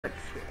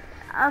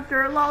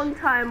After a long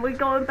time, we're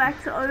going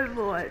back to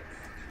Overwatch.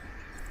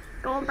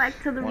 Going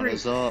back to the What roof.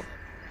 is up?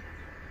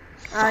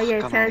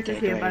 Yeah, Chance is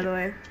here, by the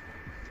way.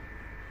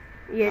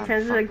 Yeah,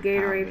 Chance is a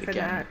Gatorade for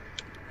that.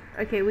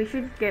 Okay, we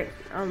should get,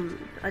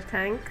 a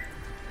tank.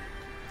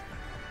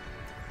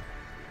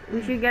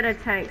 We should get a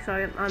tank,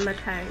 so I'm a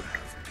tank.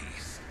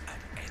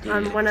 Yeah.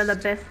 I'm one of the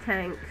best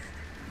tanks.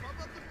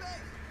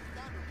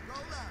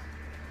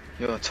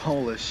 You're a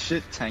tall as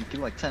shit tank,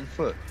 you're like 10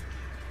 foot.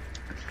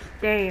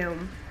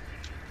 Damn.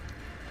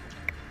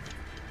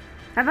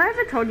 Have I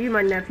ever told you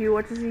my nephew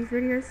watches these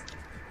videos?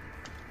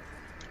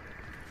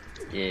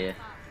 Yeah.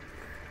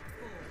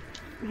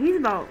 He's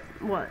about,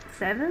 what,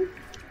 7?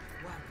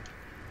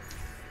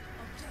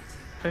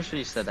 Pretty sure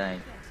you said 8.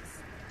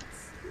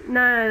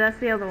 No, that's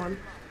the other one.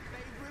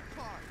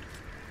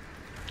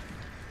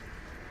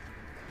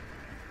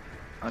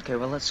 Okay,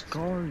 well let's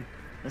go.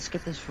 Let's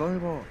get this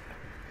robot.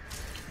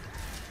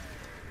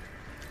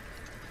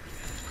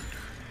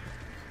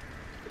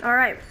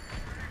 Alright.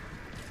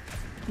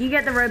 You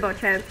get the robot,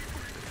 Chance.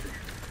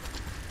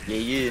 Yeah,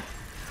 yeah.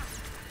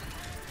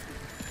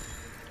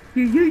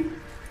 Yee.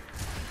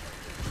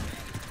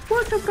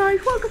 What's up, guys?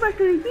 Welcome back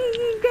to the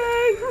Yee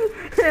gang.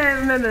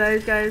 Remember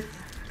those guys?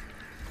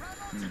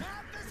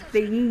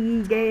 The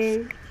Yee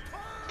gang.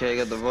 Okay, I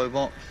got the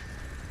robot.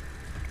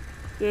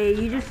 Yeah,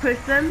 you just push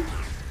them.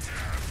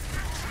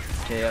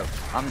 Okay, yeah,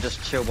 I'm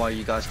just chill while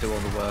you guys do all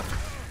the work.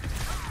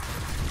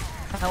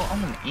 Hell,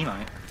 I'm an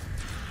emote.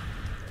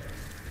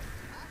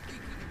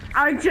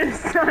 I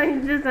just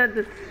had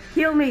to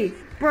heal me,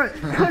 bro.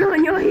 Put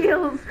on your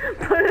heels.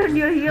 Put on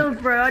your heels,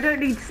 bro. I don't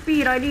need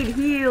speed. I need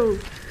heels.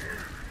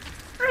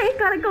 I ain't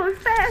gotta go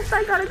fast.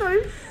 I gotta go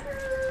to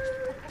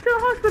the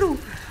hospital.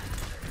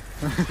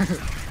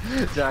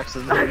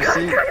 Jackson, have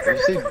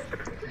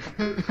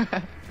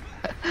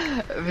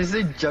you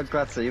seen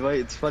Junkrat's emote?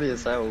 It's funny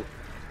as hell.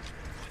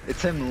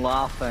 It's him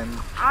laughing.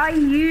 I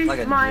used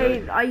like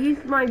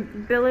my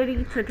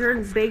ability to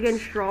turn big and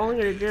strong,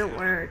 and it didn't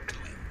work.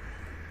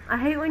 I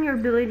hate when your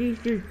abilities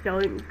just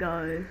don't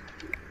go.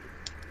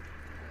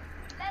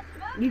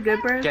 You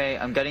good, bro? Okay,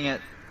 I'm getting it.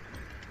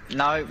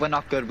 No, we're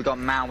not good. We got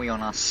Maui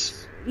on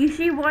us. You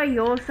see why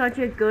you're such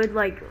a good,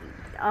 like,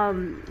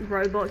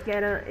 robot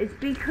getter? It's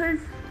because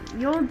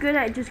you're good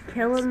at just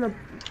killing the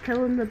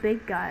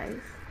big guys.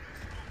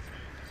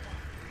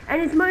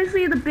 And it's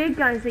mostly the big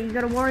guys that you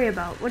gotta worry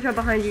about. Watch out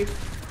behind you.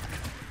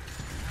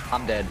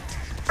 I'm dead.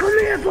 Come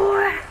here,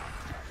 boy!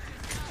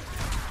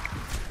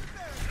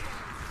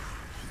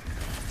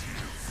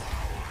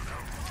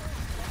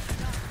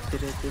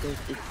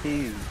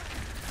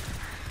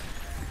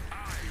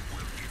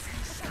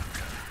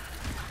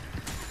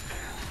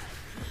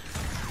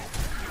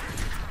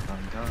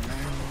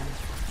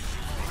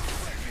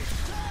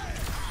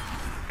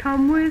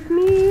 Come with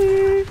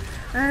me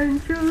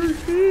and you'll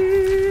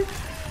see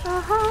a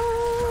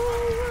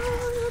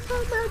whole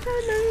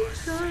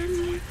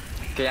imagination.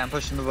 Okay, I'm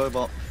pushing the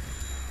robot.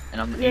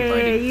 And I'm Yeah,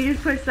 you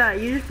just push that.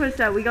 You just push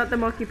that. We got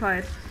them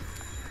occupied.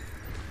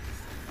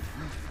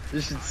 You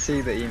should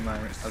see the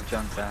emote of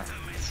Junkrat.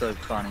 It's so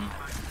funny.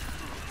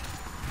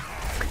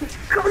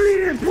 Come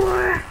here,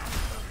 boy!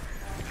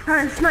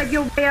 Try to snipe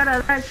your way out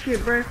of that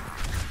shit, bro.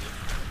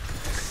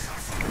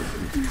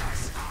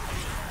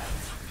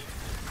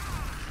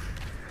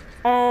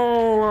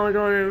 Oh my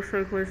god, it was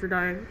so close to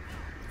dying.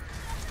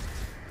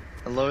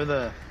 Hello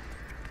there.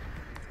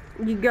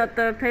 You got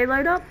the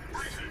payload up?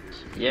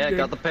 Yeah,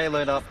 got the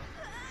payload up.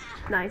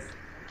 Nice.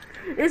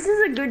 This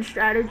is a good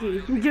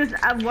strategy. We just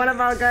have one of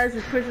our guys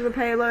just pushing the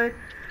payload,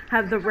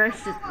 have the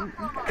rest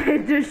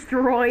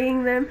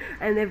destroying them,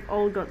 and they've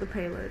all got the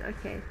payload.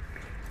 Okay.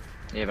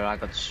 Yeah, but I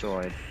got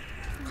destroyed.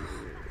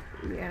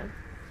 Yeah.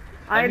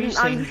 I'm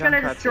just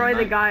gonna destroy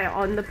the guy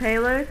on the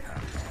payload.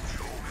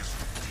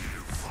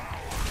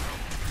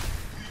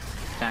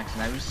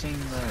 Jackson, have you seen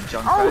the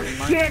Junkrat Oh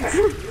emote? shit!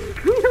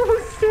 Oh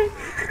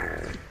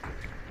shit!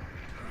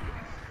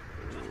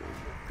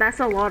 That's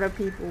a lot of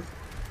people.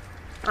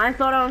 I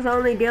thought I was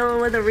only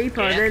dealing with a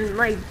Reaper, then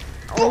like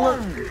all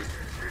of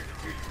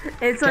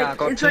it's like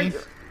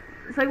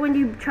when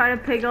you try to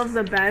pick off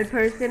the bad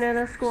person in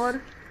a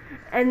squad,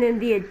 and then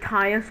the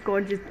entire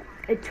squad just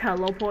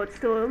teleports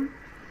to him,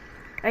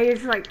 and you're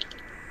just like,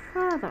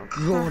 father.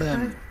 Got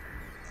him.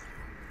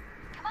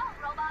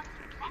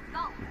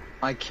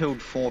 I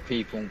killed 4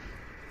 people.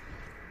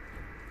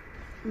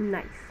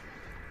 Nice.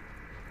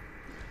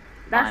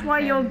 That's why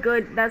you're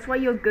good. That's why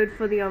you're good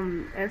for the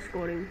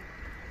escorting.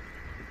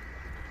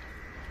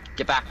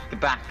 Get back,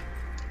 get back.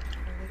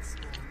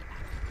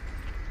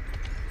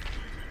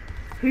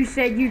 Who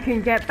said you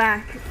can get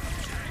back?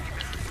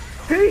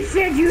 Who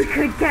said you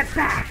could get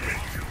back?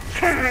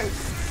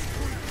 Chance.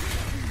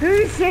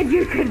 Who said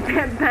you could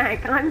get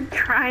back? I'm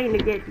trying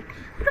to get.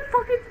 What the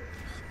fuck is?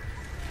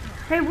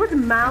 Hey, what's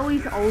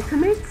Maui's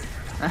ultimate?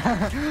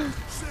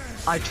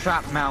 I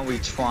trapped Maui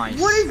twice.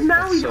 What is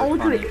Maui's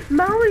ultimate?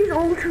 Funny. Maui's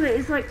ultimate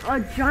is like a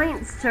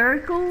giant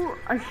circle,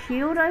 a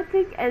shield, I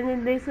think, and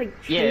then there's like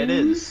chains. Yeah, it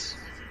is.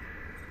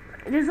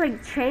 There's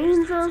like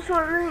chains or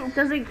something.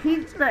 Does it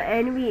keep the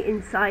enemy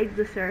inside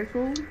the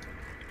circle?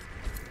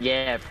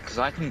 Yeah, because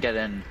I can get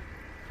in.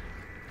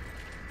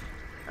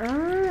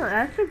 Oh,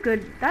 that's a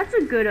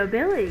good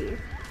ability.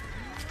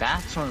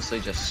 That's honestly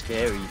just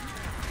scary.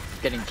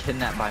 Getting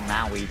kidnapped by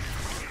Maui.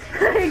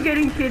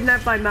 Getting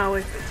kidnapped by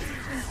Maui.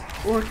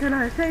 What can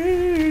I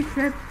say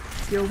except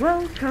you're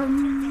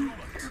welcome?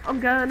 I'm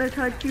gonna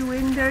touch you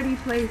in dirty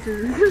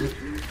places.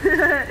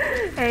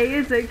 Hey,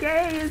 it's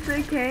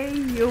okay,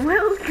 you're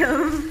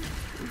welcome.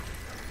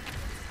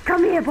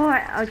 Come here,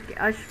 boy.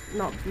 I should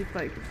not be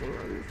focusing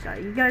on this guy.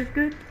 You guys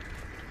good?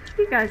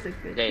 You guys are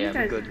good. Yeah,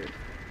 we're good.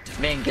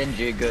 Me and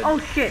Genji are good. Oh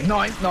shit. No,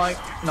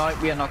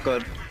 we are not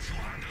good.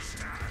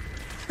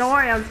 Don't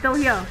worry, I'm still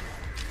here.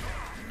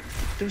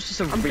 There was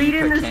just a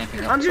Reaper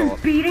camping up I'm just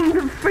top. beating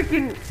the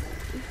freaking...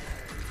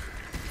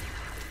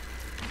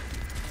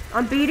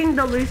 I'm beating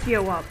the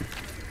Lucio up.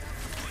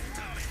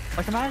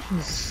 Like,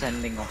 imagine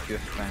sending off your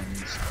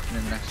friends,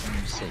 and the next one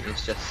you see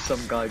is just some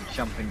guy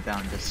jumping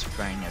down, just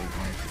spraying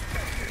everyone.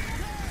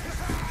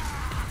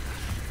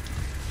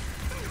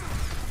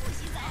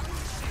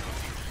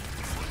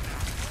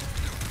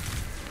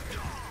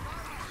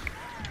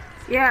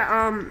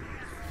 Yeah,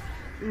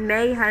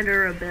 May had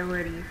her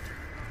ability.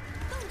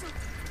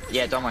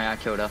 Yeah, don't worry, I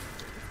killed her.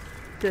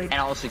 Good. And I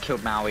also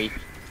killed Maui.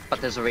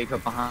 But there's a Reaper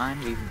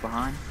behind, Who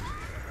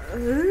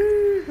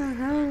the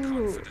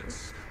hell?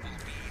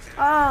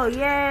 Oh,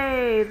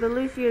 yay! The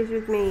Lucio's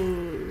with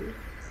me.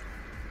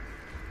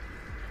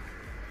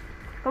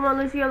 Come on,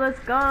 Lucio, let's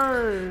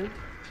go.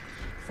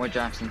 Wait,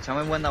 Jackson,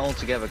 tell me when they're all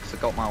together, because I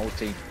got my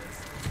ulti.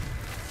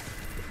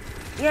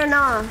 Yeah,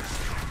 nah.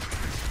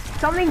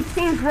 Something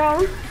seems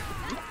wrong.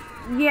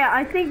 Yeah,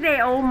 I think they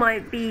all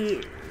might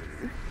be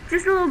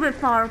just a little bit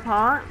far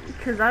apart,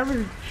 because I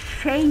was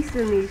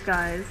chasing these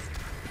guys.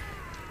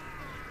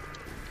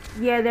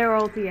 Yeah, they're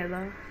all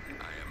together.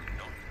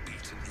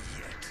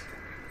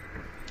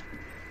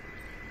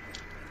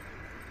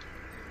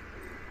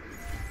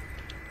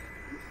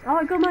 Oh,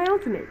 I got my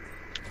ultimate.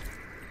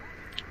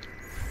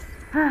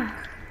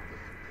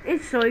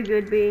 It's so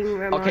good being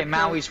Ramatra. Okay,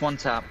 Maui's one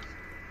tap.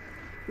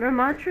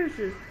 Ramatra's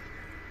just...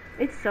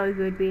 It's so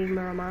good being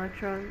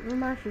Ramatra.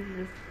 Ramatra's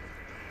just...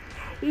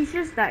 He's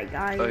just that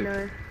guy, you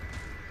know.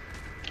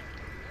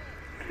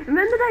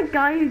 Remember that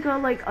guy who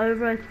got like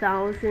over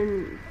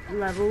 1,000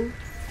 levels?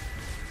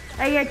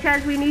 Hey, yeah,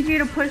 Chaz, we need you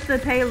to push the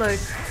payload.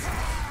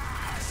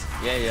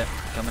 Yeah,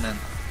 coming in.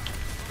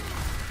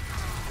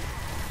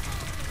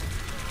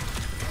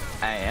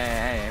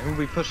 Hey, who are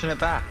we pushing it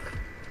back?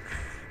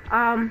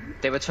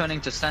 They were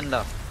turning to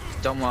sender.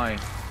 Don't worry,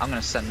 I'm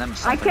gonna send them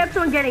something. I kept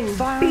on getting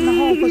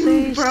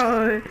beamed,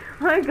 bro.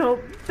 I got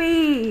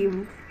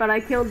beamed, but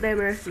I killed their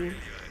Mercy.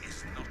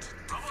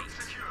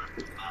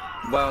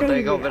 Well,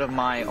 they got rid of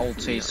my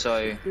ulti,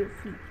 so...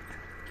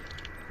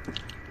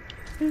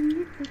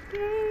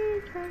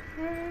 It's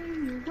okay,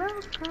 you're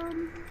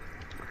welcome.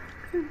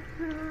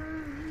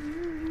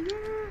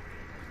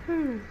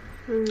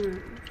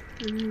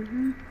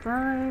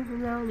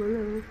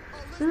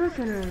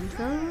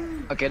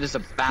 Okay, there's a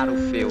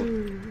battlefield.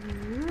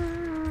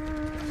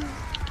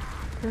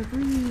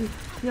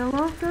 You're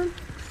welcome.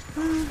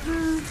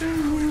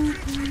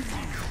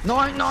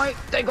 No,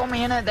 they got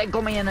me in it, they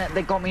got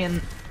me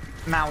in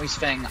Maui's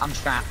thing. I'm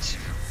trapped.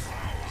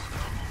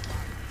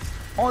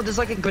 Oh, there's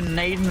like a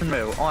grenade in the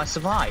middle. Oh, I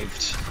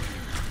survived.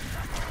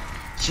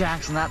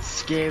 Jackson, that's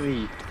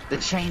scary. The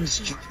chains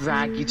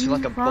drag you to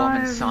like a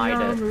bomb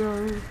inside it.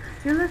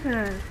 You're looking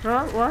at it.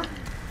 What?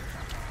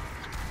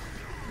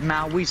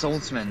 Maui's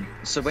ultimate.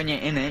 So when you're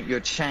in it,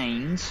 you're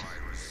chained,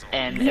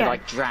 and it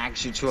like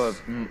drags you to a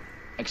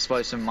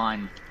explosive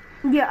mine.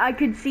 Yeah, I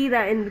could see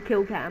that in the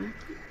kill cam.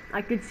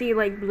 I could see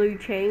like blue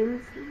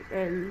chains,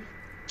 and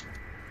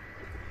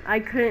I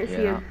couldn't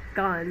see a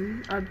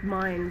gun of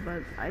mine,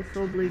 but I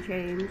saw blue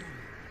chains.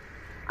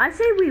 I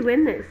say we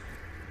win this.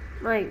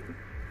 Like,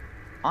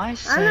 I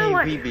say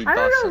we beat I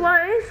don't know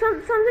why.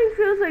 Something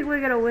feels like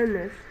we're gonna win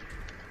this.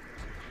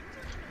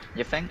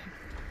 You think?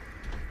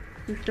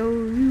 Who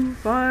stole you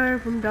far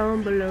from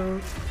down below?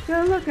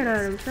 You're looking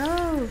at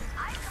himself.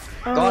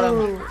 Got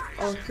him.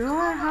 Oh, so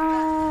I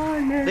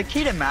harness the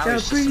key to Maui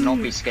is just to not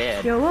be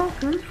scared. You're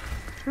welcome.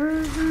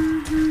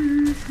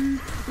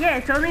 Yeah,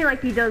 it's only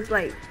like he does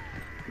like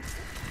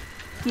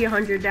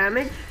 100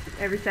 damage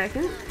every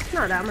second. It's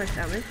not that much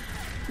damage.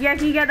 Yeah,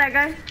 can you get that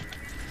guy?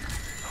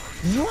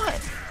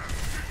 What?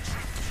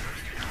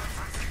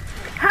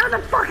 How the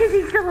fuck is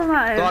he still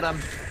alive? Got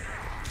him.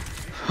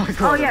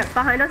 Oh yeah,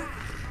 behind us.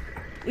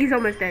 He's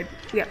almost dead.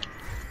 Yep.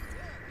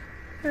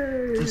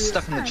 I'm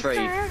stuck in the tree.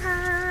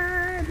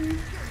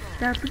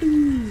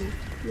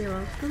 You're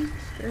welcome.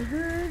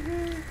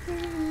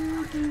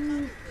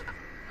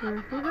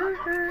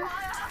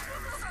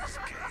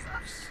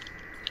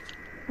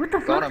 What the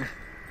fuck? Got him.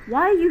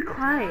 Why are you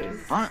crying?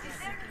 What?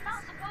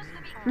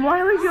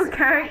 Why was your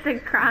character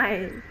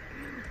crying?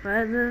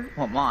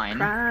 What, mine?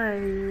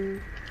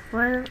 Crying.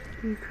 Why don't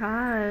you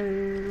cry?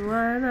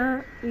 Why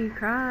don't you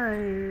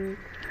cry?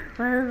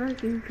 Why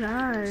don't you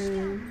cry?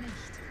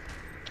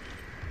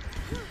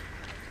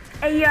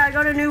 Hey, yeah, I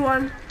got a new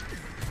one.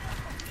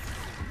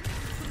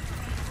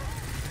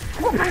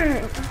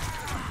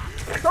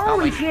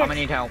 Holy shit! I'm gonna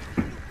need help.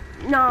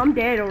 No, I'm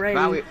dead already.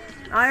 Maui.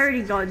 I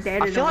already got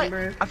dead in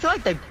number. I feel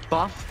like they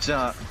buffed.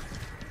 I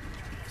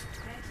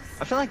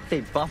feel like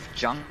they buffed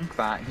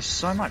Junkrat. He's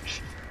so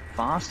much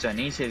faster and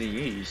easier to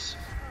use.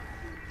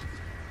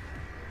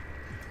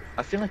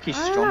 I feel like he's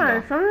stronger. I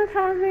don't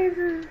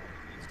know.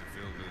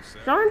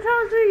 Someone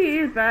tells me to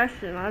use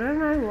Bastion. I don't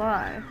know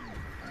why.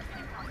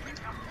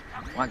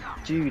 Like,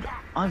 dude,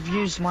 I've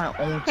used my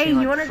ulti hey,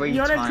 like you wanna 3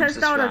 times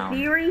test out round. a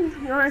theory?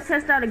 You wanna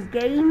test out a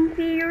game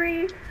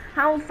theory?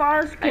 How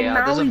fast can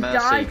there's a Maui Mercy.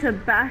 die to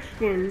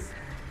Bastion?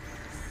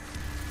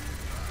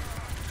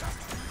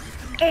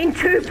 In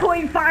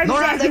 2.5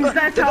 seconds,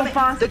 that's how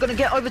fast. They're gonna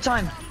get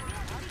overtime.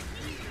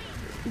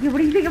 Yeah, what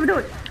do you think I'm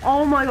doing?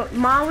 Oh my god,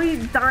 Maui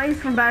dies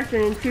from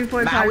Bastion in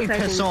 2.5 Maui,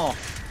 seconds. piss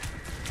off.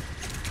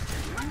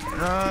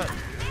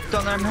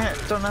 Don't let him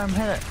hit. Don't let him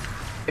hit it.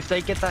 If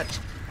they get that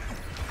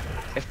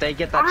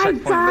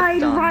checkpoint, I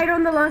died done. right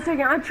on the last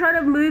second. I tried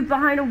to move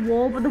behind a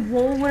wall, but the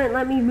wall wouldn't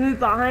let me move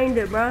behind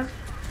it, bro.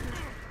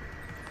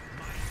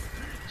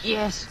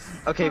 Yes.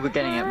 Okay, we're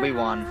getting it. We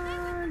won.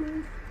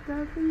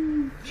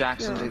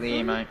 Jackson took the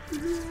emote.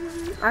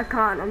 I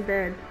can't. I'm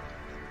dead.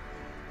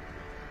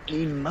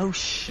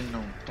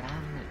 Emotional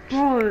damage.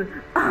 Bro,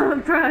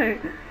 bro.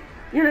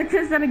 You wanna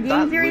test out a game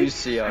That theory?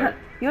 Lucio.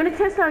 You wanna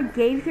test out a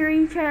game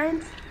theory,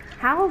 Chance?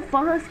 How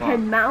fast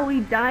can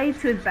Maui die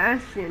to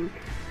Bastion?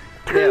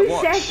 2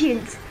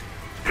 seconds.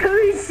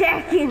 2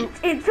 seconds.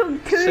 It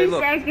took 2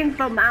 seconds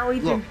for Maui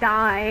to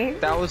die.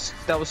 That was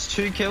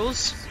 2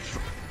 kills.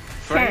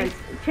 Chance,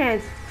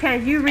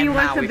 you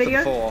rewatch the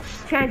video. For the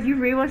 4th. Chance, you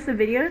rewatch the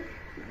video.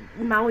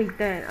 Maui's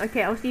dead.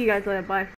 Okay, I'll see you guys later. Bye.